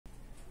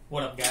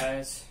What up,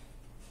 guys?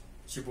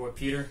 It's your boy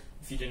Peter.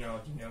 If you didn't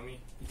know, you know me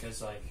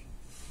because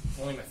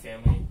only my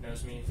family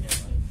knows me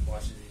and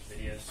watches these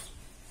videos.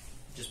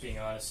 Just being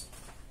honest,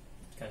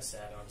 it's kind of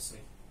sad, honestly.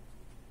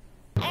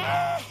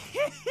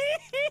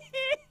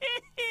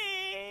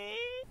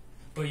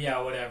 But yeah,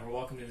 whatever.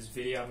 Welcome to this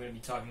video. I'm going to be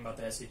talking about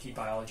the SAT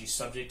biology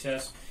subject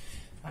test.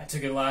 I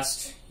took it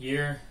last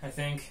year, I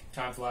think.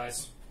 Time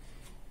flies.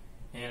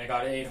 And I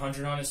got an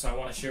 800 on it, so I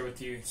want to share with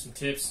you some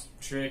tips,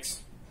 tricks,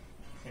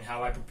 and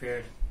how I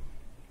prepared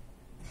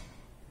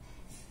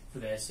for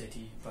the SAT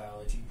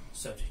biology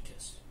subject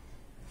test.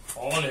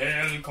 All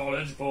hail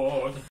College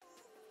Board!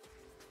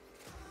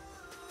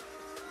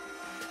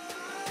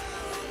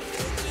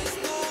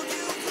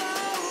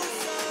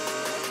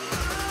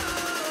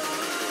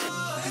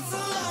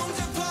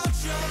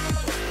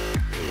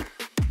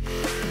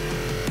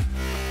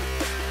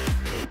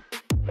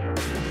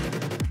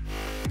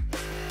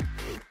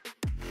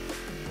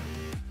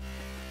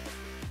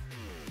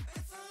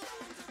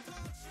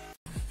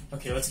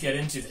 Okay, let's get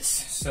into this.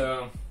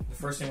 So, the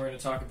first thing we're going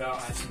to talk about,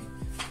 I have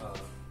some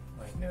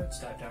notes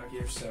typed out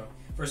here. So,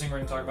 first thing we're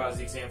going to talk about is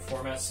the exam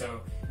format.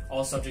 So,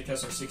 all subject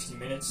tests are 60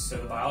 minutes. So,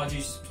 the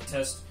biology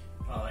test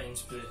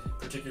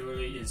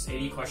particularly is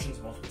 80 questions,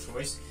 multiple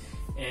choice.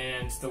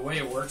 And the way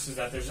it works is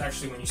that there's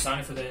actually, when you sign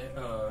up for the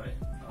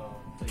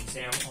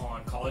exam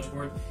on College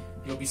Board,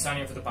 you'll be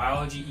signing up for the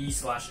biology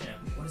E/M.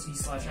 What is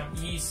E/M?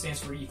 E stands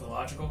for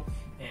ecological,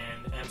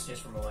 and M stands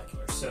for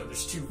molecular. So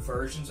there's two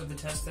versions of the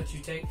test that you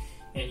take,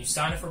 and you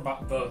sign up for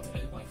both,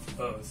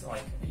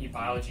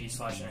 biology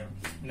E/M.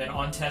 And then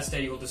on test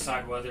day, you will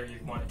decide whether you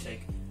want to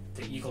take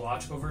the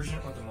ecological version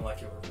or the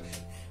molecular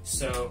version.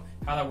 So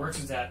how that works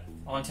is that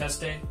on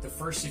test day, the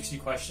first 60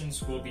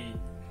 questions will be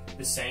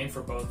the same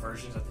for both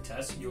versions of the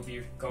test. You'll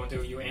be going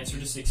through, you answer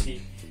to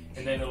 60,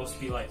 and then it'll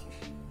be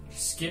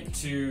skip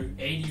to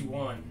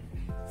 81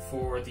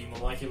 for the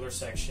molecular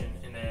section,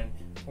 and then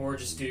or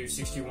just do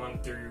 61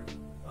 through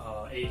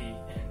 80,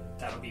 and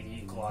that'll be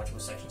the ecological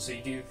section. So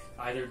you do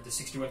either the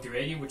 61 through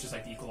 80, which is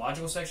the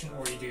ecological section,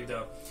 or you do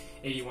the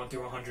 81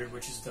 through 100,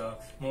 which is the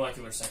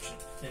molecular section.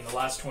 And the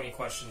last 20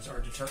 questions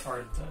are the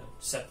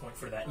set point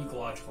for that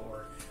ecological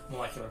or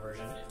molecular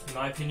version. In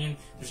my opinion,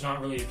 there's not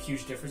really a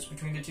huge difference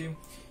between the two.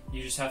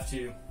 You just have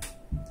to,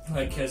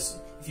 because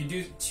if you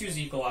do choose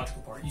the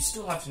ecological part, you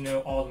still have to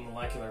know all the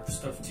molecular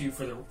stuff too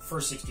for the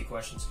first 60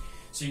 questions.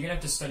 So you're gonna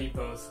have to study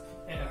both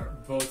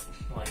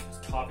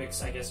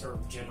topics, I guess, or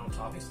general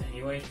topics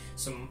anyway.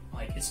 So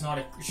it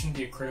shouldn't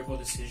be a critical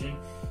decision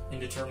in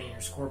determining your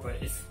score. But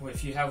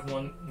if you have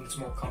one that's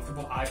more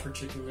comfortable, I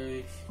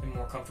particularly am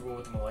more comfortable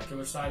with the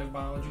molecular side of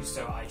biology,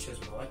 so I chose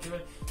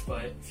molecular.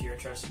 But if you're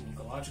interested in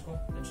ecological,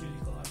 then choose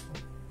ecological.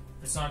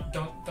 It's not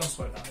don't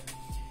sweat about it.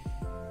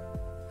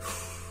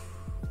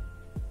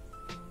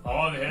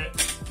 On it.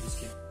 Just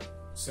kidding.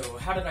 So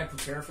how did I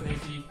prepare for the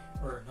AP?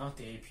 Or not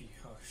the AP.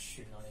 Oh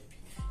shoot, not AP.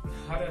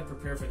 How did I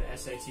prepare for the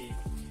SAT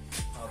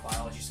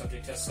biology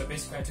subject test? So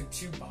basically I took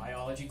 2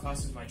 biology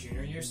classes my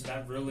junior year, so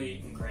that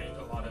really ingrained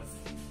a lot of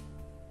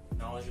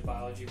knowledge of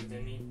biology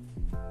within me.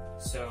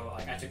 So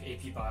I took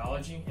AP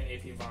Biology and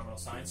AP Environmental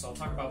Science, so I'll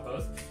talk about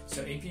both.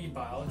 So AP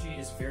Biology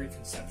is very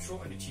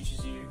conceptual, and it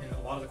teaches you, and a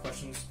lot of the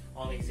questions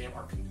on the exam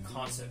are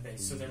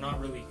concept-based, so they're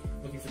not really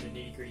looking for the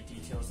nitty-gritty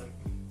details that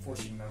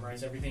force you to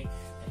memorize everything.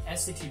 And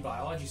SAT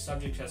Biology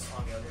subject test,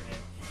 on the other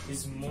hand,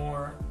 is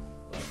more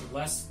a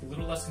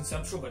little less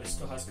conceptual, but it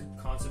still has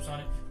concepts on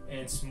it, and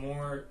it's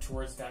more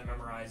towards that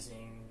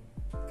memorizing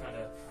kind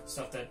of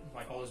stuff, that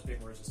all those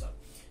big words and stuff.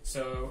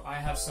 So I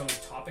have some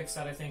topics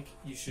that I think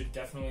you should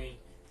definitely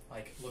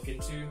look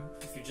into.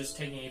 If you're just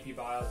taking AP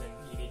Bio, then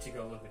you need to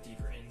go a little bit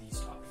deeper in these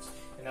topics,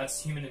 and that's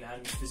human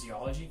anatomy,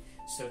 physiology.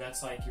 So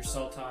that's your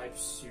cell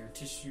types, your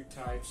tissue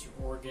types, your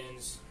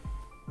organs,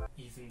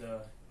 even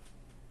the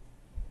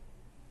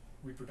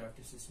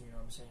reproductive system. You know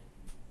what I'm saying?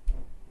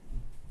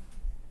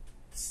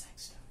 The sex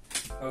stuff.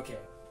 Okay,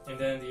 and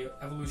then the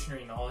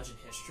evolutionary knowledge and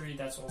history,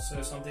 that's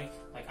also something.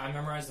 I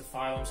memorized the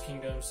phylums,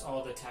 kingdoms,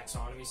 all the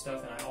taxonomy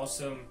stuff, and I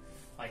also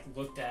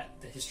looked at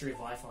the history of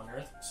life on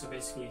Earth. So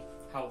basically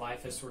how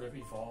life has sort of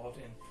evolved,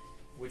 and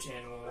which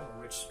animal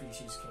or which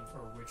species came,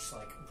 or which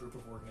group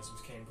of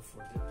organisms came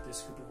before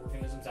this group of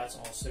organisms. That's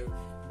also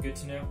good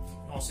to know.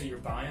 And also your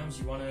biomes,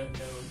 you want to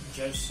know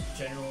just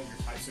general your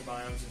types of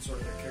biomes and sort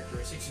of their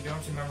characteristics. You don't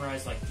have to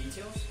memorize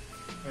details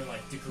or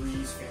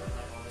degrees,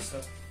 Fahrenheit, all this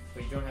stuff.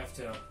 But you don't have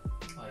to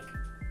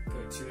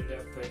go too in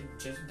depth, but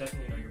just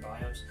definitely know your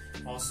biomes.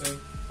 Also,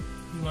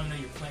 you want to know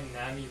your plant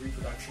anatomy,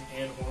 reproduction,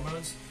 and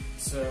hormones.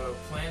 So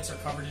plants are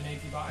covered in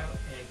AP Bio,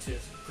 and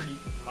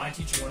my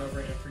teacher went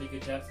over it in pretty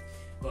good depth.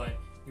 But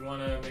you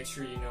want to make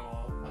sure you know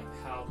all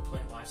how the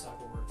plant life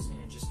cycle works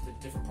and just the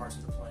different parts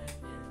of the plant,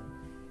 and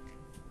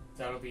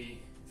that'll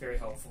be very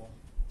helpful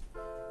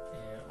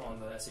on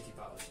the SAT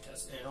biology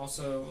test. And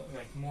also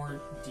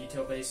more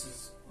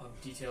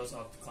details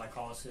of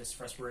glycolysis,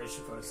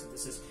 respiration,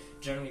 photosynthesis.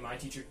 Generally my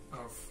teacher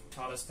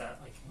taught us that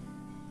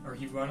or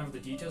he went over the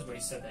details, but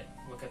he said that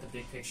look at the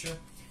big picture.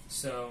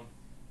 So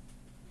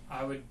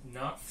I would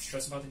not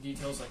stress about the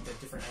details, like the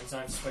different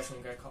enzymes, especially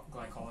in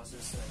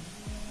glycolysis. And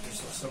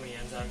there's so many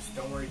enzymes.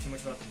 Don't worry too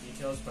much about the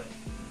details, but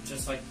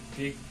just like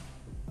big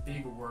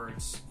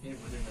words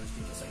within those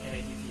details, like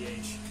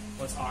NADPH,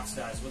 what's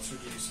oxidized, what's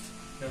reduced,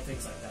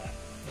 things like that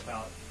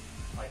about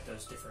like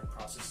those different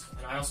processes.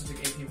 And I also took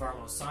AP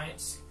Environmental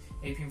Science.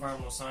 AP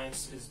Environmental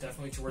Science is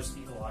definitely towards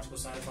the ecological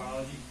side of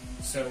biology,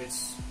 so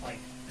it's like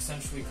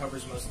essentially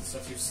covers most of the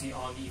stuff you see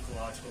on the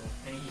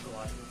any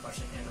ecological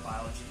question and the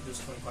biology. Those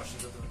 20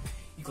 questions of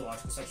the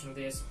ecological section of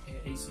the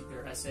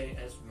essay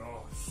as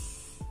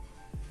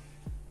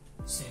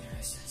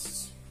standardized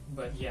tests.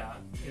 But yeah,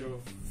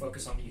 it'll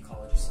focus on the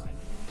ecology side.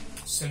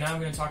 So now I'm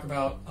going to talk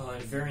about a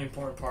very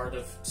important part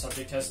of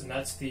subject tests, and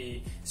that's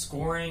the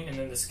scoring and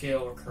then the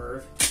scale or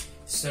curve.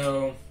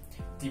 So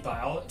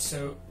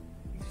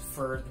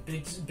for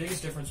the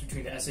biggest difference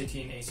between the SAT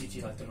and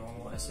ACT, like the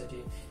normal SAT,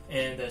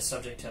 and the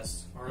subject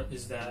test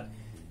is that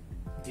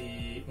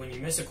when you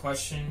miss a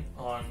question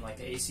on like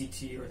the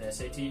ACT or the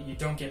SAT, you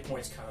don't get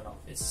points counted off.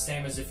 It's the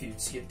same as if you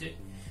skipped it.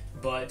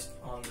 But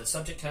on the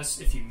subject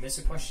test, if you miss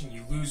a question,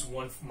 you lose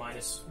 1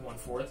 minus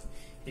 1/4.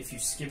 If you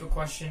skip a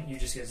question, you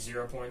just get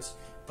 0 points.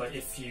 But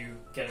if you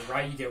get it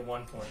right, you get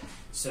 1 point.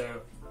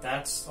 So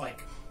that's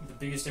like the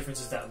biggest difference,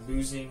 is that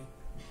losing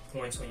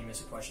points when you miss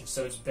a question.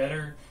 So it's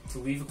better to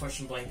leave a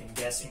question blank than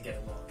guess and get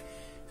it wrong.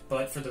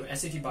 But for the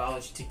SAT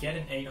biology, to get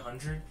an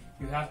 800,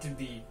 you have to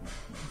be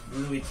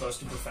really close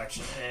to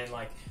perfection. And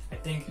like I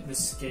think the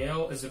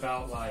scale is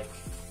about like,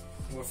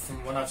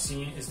 from what I've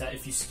seen, is that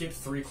if you skip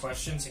 3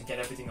 questions and get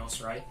everything else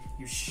right,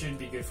 you should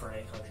be good for an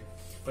 800.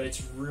 But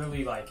it's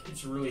really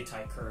a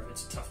tight curve.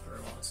 It's a tough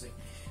curve, honestly.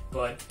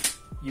 But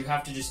you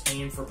have to just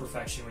aim for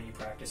perfection when you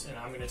practice. And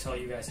I'm going to tell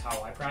you guys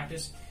how I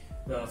practice.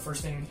 The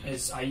first thing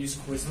is I use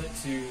Quizlet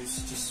to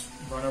just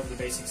run over the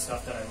basic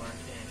stuff that I learned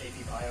in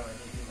AP Bio and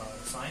AP Bio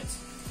and Science.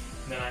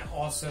 And then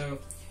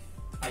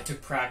I took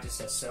practice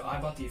tests. So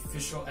I bought the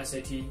official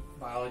SAT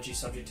biology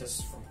subject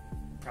tests from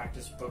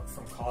practice book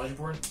from College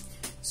Board.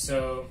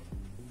 So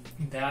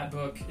that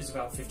book is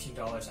about $15.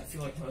 I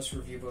feel like most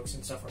review books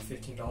and stuff are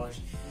 $15.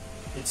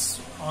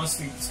 It's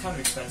honestly, it's kind of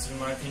expensive in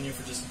my opinion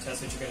for just a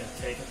test that you're going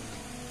to take and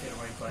get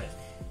away,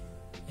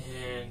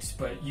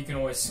 but you can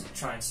always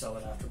try and sell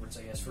it afterwards,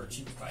 I guess, for a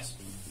cheaper price.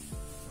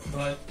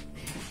 But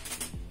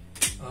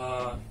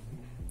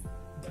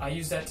I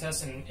used that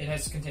test, and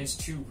it contains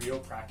 2 real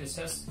practice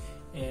tests.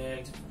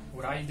 And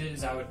what I did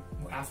is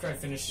after I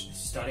finished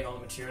studying all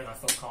the material and I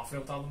felt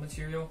confident with all the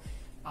material,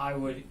 I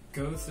would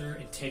go through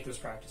and take those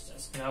practice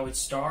tests, and I would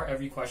star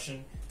every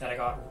question that I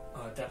got,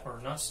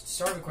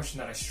 star every question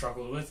that I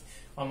struggled with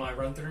on my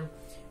run through,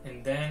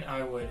 and then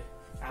I would,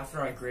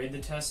 after I grade the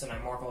test and I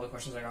mark all the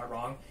questions I got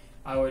wrong,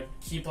 I would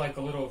keep like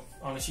a little,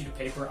 on a sheet of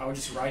paper, I would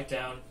just write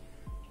down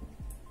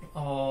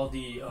all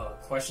the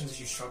questions that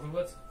you struggled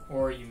with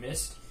or you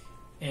missed,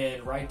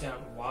 and write down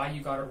why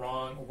you got it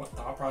wrong, or what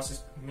thought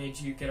process made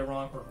you get it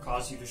wrong or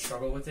caused you to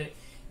struggle with it,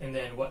 and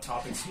then what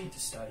topics you need to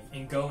study,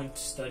 and go and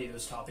study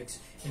those topics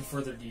in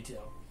further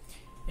detail.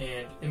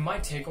 And it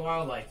might take a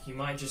while, like you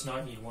might just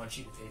not need 1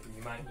 sheet of paper,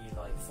 you might need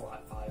like 4 or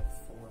 5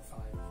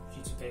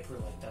 sheets of paper,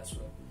 like that's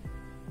what,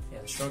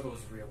 the struggle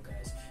is real,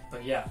 guys.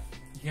 But yeah,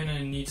 you're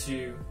gonna need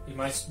to, it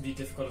might be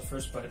difficult at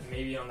first, but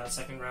maybe on that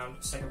second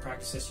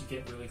practice test, you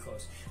get really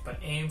close. But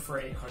aim for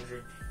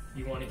 800.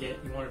 You want to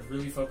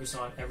really focus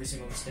on every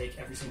single mistake,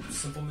 every single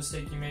simple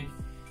mistake you make.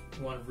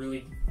 You want to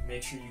really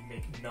make sure you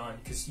make none,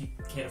 because you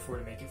can't afford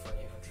to make it for an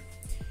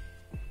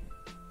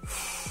 800.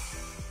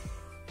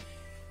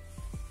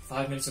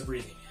 5 minutes of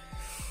breathing.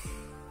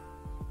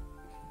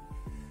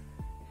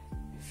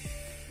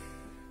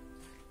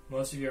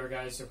 Most of you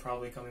guys are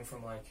probably coming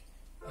from like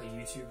a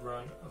YouTube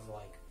run of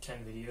like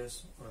 10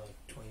 videos or like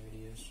 20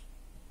 videos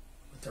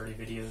or 30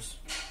 videos.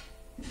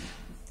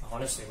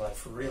 Honestly, like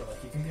for real,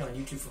 like you can be on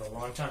YouTube for a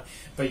long time.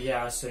 But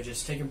yeah, so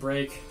just take a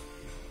break,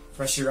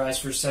 rest your eyes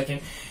for a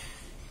second.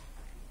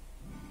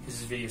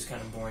 This video is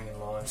kind of boring and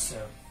long, so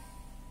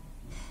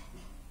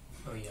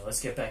let's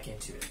get back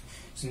into it.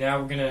 So now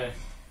I'm going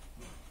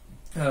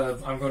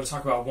to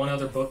talk about one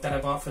other book that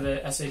I bought for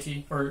the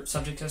SAT or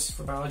subject test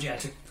for biology.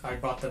 I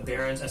bought the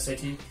Barron's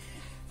SAT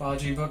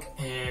biology book,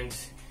 and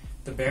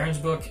the Barron's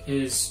book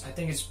I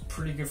think it's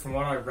pretty good. From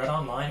what I read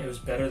online, it was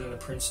better than the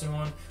Princeton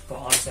one, but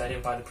honestly I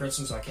didn't buy the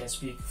Princeton, so I can't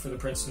speak for the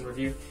Princeton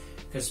review,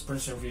 because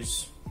Princeton review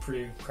is a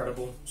pretty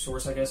credible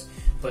source, I guess.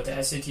 But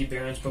the SAT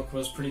Barron's book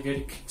was pretty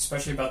good,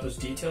 especially about those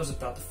details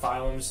about the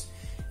phylums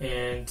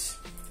and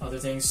other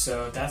things,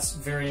 so that's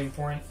very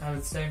important, I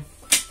would say.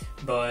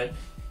 But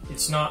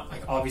it's not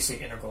like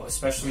obviously integral,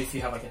 especially if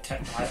you have like a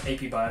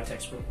AP Bio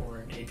textbook or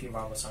an AP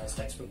Environmental Science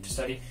textbook to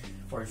study,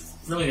 or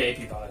really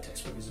the AP Bio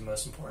textbook is the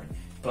most important.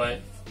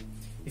 But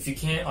if you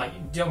can't, like,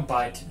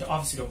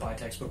 obviously don't buy a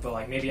textbook, but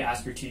like maybe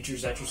ask your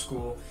teachers at your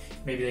school,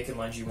 maybe they can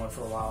lend you one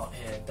for a while,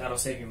 and that'll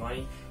save you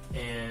money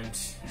and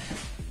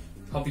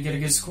help you get a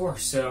good score.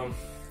 So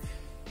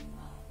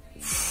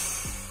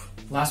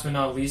last but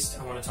not least,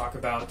 I want to talk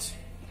about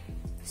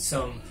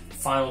some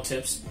final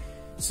tips.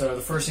 So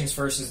the first things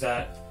first is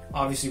that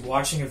obviously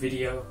watching a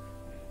video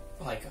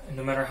like,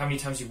 no matter how many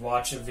times you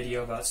watch a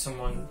video about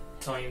someone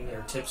telling you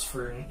their tips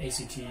for an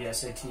ACT,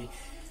 SAT,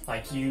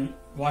 like, no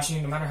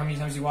matter how many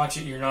times you watch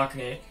it, you're not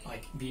going to,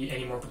 like, be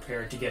any more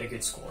prepared to get a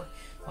good score.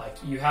 Like,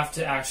 you have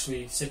to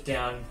actually sit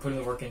down, put in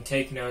the work in,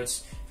 take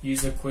notes,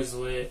 use the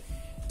Quizlet,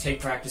 take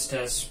practice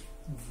tests,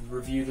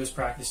 review those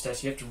practice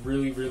tests. You have to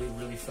really, really,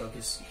 really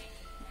focus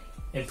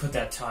and put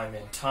that time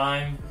in.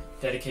 Time,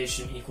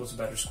 dedication equals a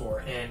better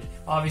score. And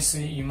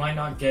obviously, you might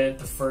not get it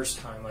the first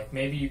time. Like,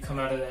 maybe you come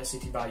out of the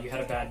SAT Bio, you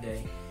had a bad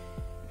day,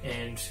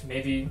 and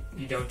maybe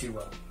you don't do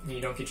well, and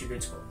you don't get your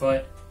good score.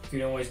 But you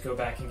can always go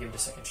back and give it a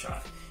second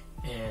shot.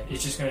 And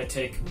it's just going to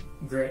take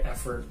great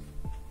effort,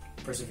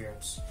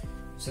 perseverance.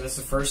 So that's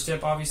the first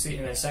tip, obviously.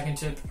 And then second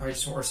tip,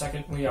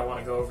 secondly, I want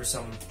to go over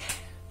some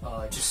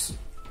just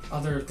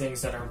other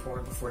things that are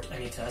important before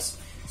any test.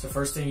 So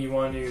first thing, you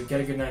want to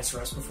get a good night's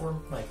rest before.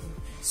 Like,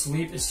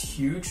 sleep is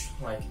huge.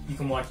 Like, you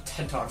can watch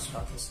TED Talks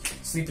about this.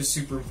 Sleep is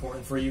super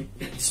important for you,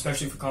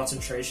 especially for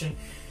concentration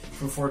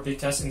before big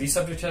tests. And these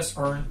subject tests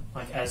aren't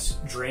like as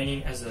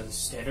draining as a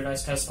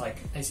standardized test, like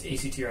as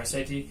ACT or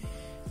SAT,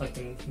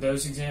 like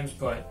those exams,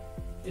 but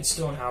it's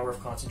still an hour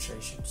of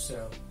concentration.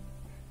 So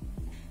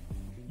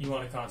you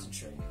want to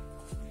concentrate.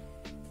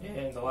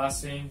 And the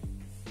last thing,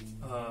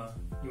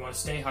 you want to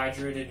stay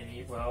hydrated and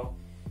eat well,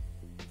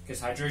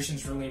 because hydration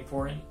is really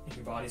important.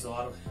 Your body's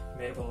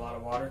made up of a lot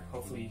of water.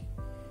 Hopefully,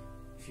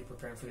 if you're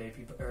preparing for the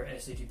AP or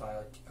SAT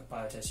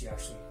bio test, you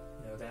actually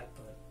know that.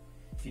 But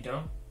if you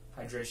don't,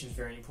 hydration is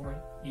very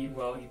important. Eat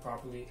well, eat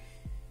properly.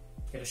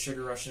 Get a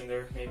sugar rush in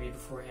there maybe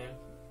beforehand.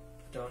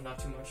 Not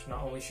too much.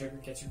 Not only sugar.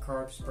 Get your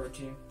carbs,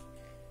 protein.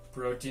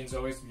 Protein's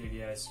always good,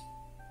 guys.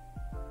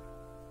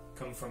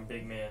 Coming from a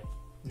big man.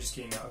 I'm just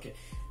kidding now. Okay,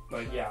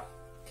 but yeah.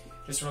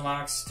 Just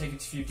relax, take a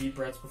few deep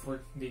breaths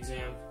before the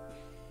exam.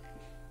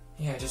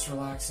 Yeah, just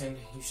relax and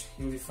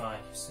you'll be fine.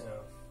 So,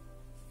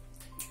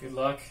 good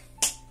luck.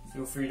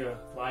 Feel free to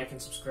like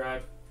and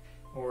subscribe,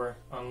 or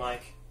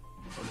unlike,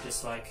 or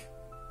dislike,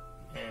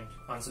 and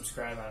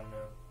unsubscribe, I don't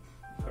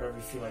know. Whatever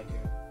you feel like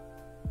doing.